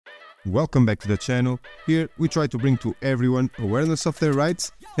Welcome back to the channel. Here we try to bring to everyone awareness of their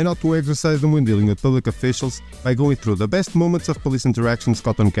rights and how to exercise them when dealing with public officials by going through the best moments of police interactions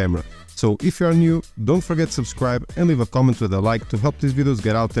caught on camera. So if you are new, don't forget to subscribe and leave a comment with a like to help these videos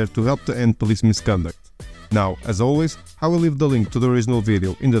get out there to help to end police misconduct. Now, as always, I will leave the link to the original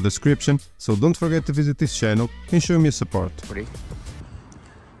video in the description, so don't forget to visit this channel and show me your support.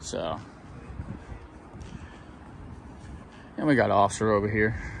 So, and we got an officer over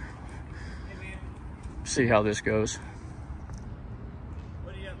here. See how this goes.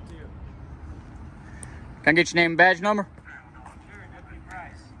 What are you up to? Can I get your name and badge number? Sure, Deputy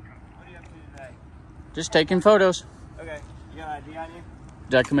Price. What are you up to today? Just taking photos. Okay, you got ID on you?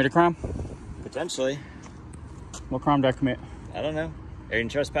 Did I commit a crime? Potentially. What crime did I commit? I don't know. Are you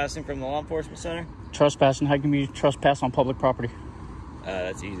trespassing from the law enforcement center? Trespassing. How can you trespass on public property?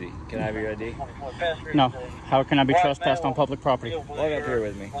 That's easy. Can I have your ID? No. How can I be trespassed on public property? Walk up here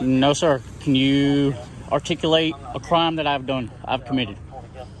with me. No, sir. Can you articulate a crime that I've committed?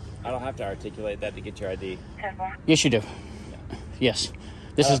 I don't have to articulate that to get your ID. Yes, you do. Yes.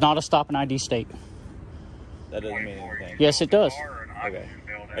 This is not a stop and ID state. That doesn't mean anything. Yes, it does. Okay.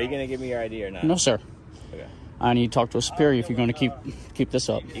 Are you going to give me your ID or not? No, sir. Okay. I need to talk to a superior if you're going to keep this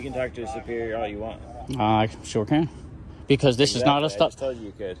up. You can talk to a superior all you want. I sure can. Because this is not a stop. I just told you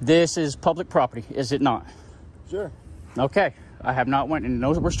you could. This is public property, is it not? Sure. Okay. I have not went in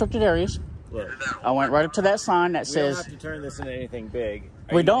no restricted areas. Look. I went right up to that sign that We says... don't have to turn this into anything big.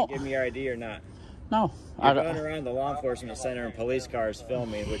 Are We you gonna don't. give me your ID or not? No. You're going around the law enforcement center in police cars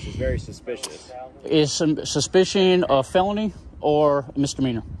filming, which is very suspicious. Is some suspicion of felony or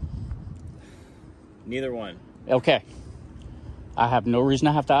misdemeanor? Neither one. Okay. I have no reason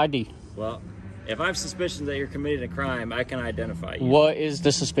to have to ID. Well, if I have suspicions that you're committing a crime, I can identify you. What is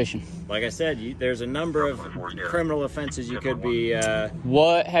the suspicion? Like I said, there's a number of criminal offenses you could be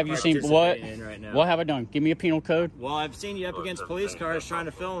what have you seen? participating in right now. What have I done? Give me a penal code. Well, I've seen you up against police cars trying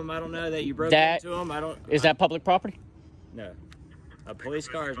to film them. I don't know that you broke That- into them. Is that public property? No. A police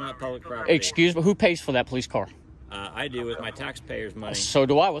car is not public property. Excuse me, who pays for that police car? I do with my taxpayers' money. So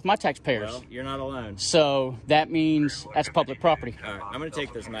do I with my taxpayers. Well, you're not alone. So that means that's public property. All right, I'm going to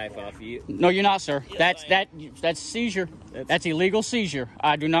take this knife off of you. No, you're not, sir. That's seizure. That's illegal seizure.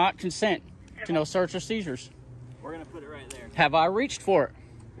 I do not consent to no search or seizures. We're going to put it right there. Have I reached for it?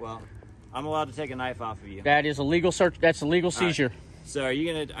 Well, I'm allowed to take a knife off of you. That is a legal search. That's a legal seizure. Right. So are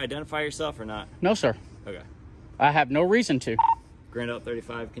you going to identify yourself or not? No, sir. Okay. I have no reason to. Grand Out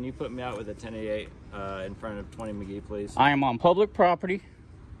 35, can you put me out with a 1088 in front of 20 McGee, please? I am on public property.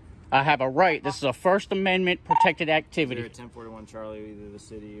 I have a right. This is a First Amendment protected activity. Is there a 1041 Charlie, either the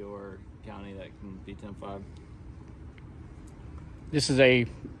city or county, that can be 105? This is a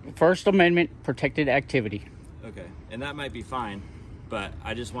First Amendment protected activity. Okay, and that might be fine, but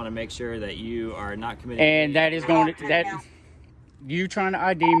I just want to make sure that you are not committing. And that is going to, you trying to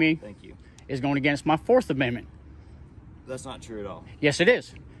ID me Thank you. is going against my Fourth Amendment. That's not true at all. Yes, it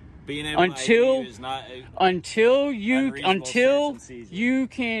is. Being able to ID you is not until you seizure.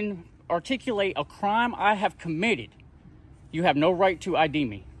 can articulate a crime I have committed, you have no right to ID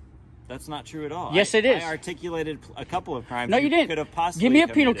me. That's not true at all. Yes, it is. I articulated a couple of crimes. No, you didn't. Could have possibly Give me a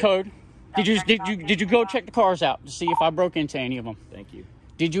penal committed. code. Did you go check the cars out to see if I broke into any of them? Thank you.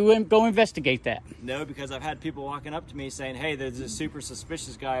 Did you go investigate that? No, because I've had people walking up to me saying, "Hey, there's this super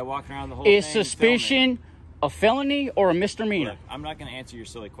suspicious guy walking around the whole Is thing suspicion a felony or a misdemeanor? Look, I'm not going to answer your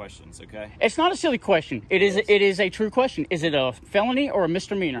silly questions, okay? It's not a silly question. It is a true question. Is it a felony or a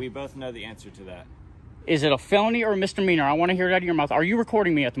misdemeanor? We both know the answer to that. Is it a felony or a misdemeanor? I want to hear it out of your mouth. Are you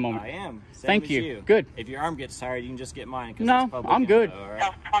recording me at the moment? I am. Same Thank as you. Good. If your arm gets tired, you can just get mine. 'Cause No, it's public I'm good. info, all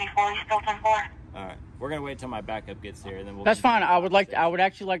right? 24, you still 24? All right. We're going to wait till my backup gets here, and then we'll... That's fine. continue the I would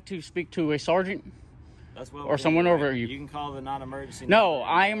actually like to speak to a sergeant. That's well or someone within over right. you. You can call the non-emergency No, number.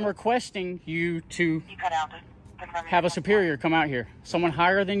 I am requesting you to You cut out. have a superior come out here. Someone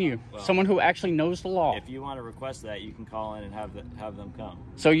higher than you. Well, someone who actually knows the law. If you want to request that, you can call in and have them come.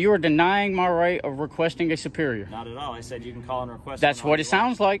 So you are denying my right of requesting a superior. Not at all. I said you can call and request. That's one all what you it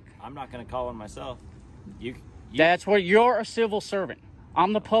sounds want. like. I'm not going to call one myself. You That's what you're a civil servant.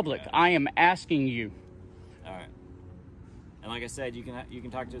 I'm the public. Okay. I am asking you. All right. And like I said, you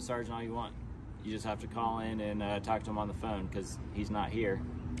can talk to a sergeant all you want. You just have to call in and talk to him on the phone because he's not here.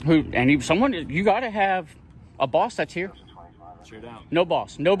 You got to have a boss that's here. Sure don't. No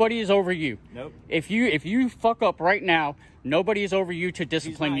boss. Nobody is over you. Nope. If you fuck up right now, nobody is over you to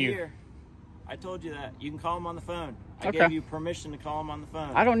discipline He's not you. here. I told you that. You can call him on the phone. I Okay. gave you permission to call him on the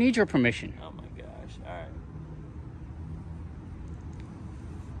phone. I don't need your permission. Oh my gosh. All right.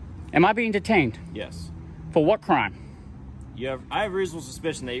 Am I being detained? Yes. For what crime? I have reasonable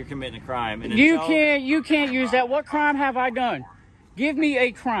suspicion that you're committing a crime. And You can't use that. What crime have I done? Give me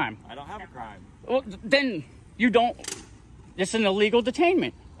a crime. I don't have a crime. Well, then you don't. It's an illegal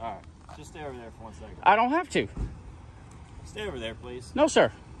detainment. All right, just stay over there for 1 second. I don't have to. Stay over there, please. No,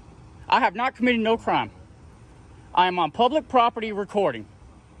 sir. I have not committed no crime. I am on public property recording.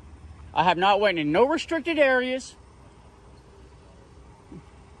 I have not went in no restricted areas.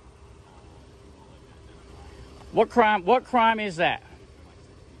 What crime is that?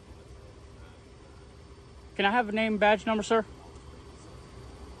 Can I have a name and badge number, sir?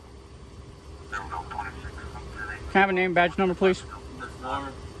 Can I have a name and badge number, please?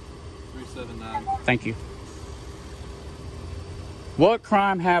 379. Thank you. What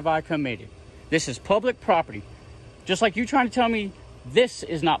crime have I committed? This is public property. Just like you trying to tell me this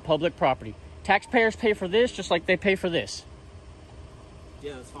is not public property. Taxpayers pay for this just like they pay for this.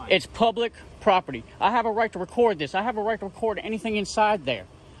 Yeah, that's fine. It's public property. I have a right to record this. I have a right to record anything inside there.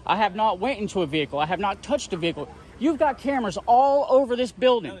 I have not went into a vehicle. I have not touched a vehicle. You've got cameras all over this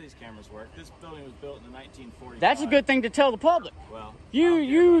building. None of these cameras work. This building was built in the 1940s. That's a good thing to tell the public. Well,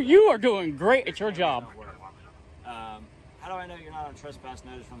 You are doing great at your job. How do I know you're not on trespass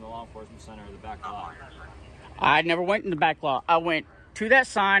notice from the law enforcement center or the back lot? I never went in the back lot. I went to that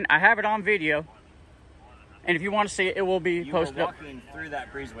sign. I have it on video. And if you want to see it, it will be posted You were up. walking through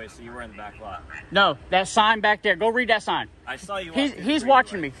that breezeway, so you were in the back lot. No, that sign back there. Go read that sign. I saw you. He's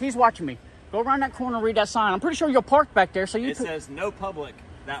watching me. He's watching me. Go around that corner and read that sign. I'm pretty sure you're parked back there, so you. It says no public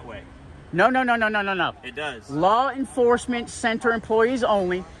that way. No. It does. Law enforcement center employees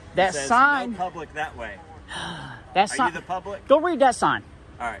only. That It says sign. no public that way. That Are sign. you the public? Go read that sign.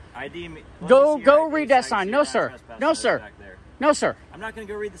 All right, ID me. Let me Go see your ID read so I that can sign. see No, you're sir. not trespassing No, notice sir. back there. No, sir. I'm not going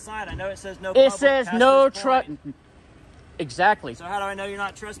to go read the sign. I know it says no It public. says past no this point. Exactly. So how do I know you're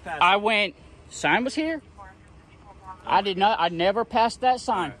not trespassing? I went. Sign was here. I did not. I never passed that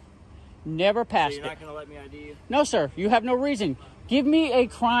sign. Right. Never So passed you're it. not going to let me ID you? No, sir. You have no reason. Give me a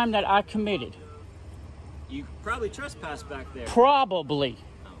crime that I committed. You probably trespassed back there. Probably.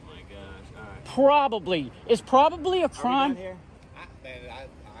 Oh my gosh. All right. Probably. Is probably a Are we crime? done here? I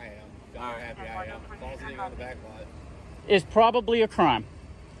am. All right. Happy I am. As long as it ain't on the back lot. Is probably a crime.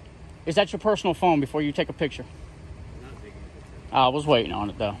 Is that your personal phone before you take a picture? I'm not taking a picture. I was waiting on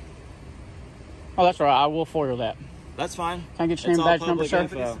it though. Oh, that's all right. I will foil that. That's fine. Can I get your It's name, all badge number, public sir?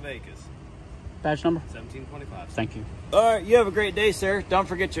 info. Badge number? 1725. Thank you. All right, you have a great day, sir. Don't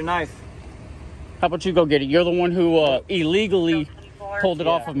forget your knife. How about you go get it? You're the one who illegally pulled it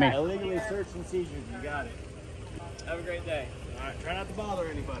off of me. Illegally search and seizures. You got it. Have a great day. All right, try not to bother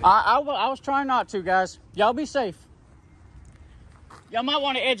anybody. I was trying not to, guys. Y'all be safe. Y'all might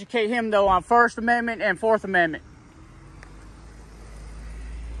want to educate him, though, on First Amendment and Fourth Amendment.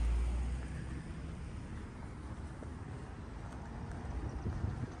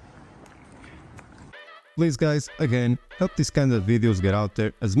 Please guys, again, help these kind of videos get out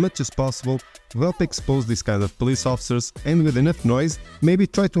there as much as possible to help expose these kind of police officers, and with enough noise, maybe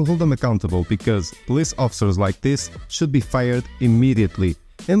try to hold them accountable, because police officers like this should be fired immediately.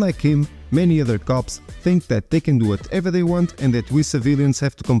 And like him, many other cops think that they can do whatever they want and that we civilians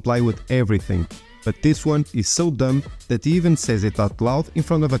have to comply with everything. But this one is so dumb that he even says it out loud in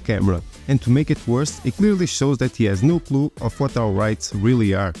front of a camera, and to make it worse, it clearly shows that he has no clue of what our rights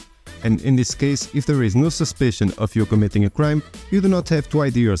really are. And in this case, if there is no suspicion of you committing a crime, you do not have to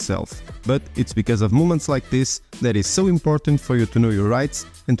ID yourself. But it's because of moments like this that is so important for you to know your rights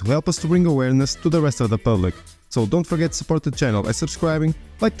and to help us to bring awareness to the rest of the public. So don't forget to support the channel by subscribing,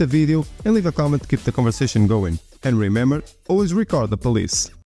 like the video and leave a comment to keep the conversation going. And remember, always record the police.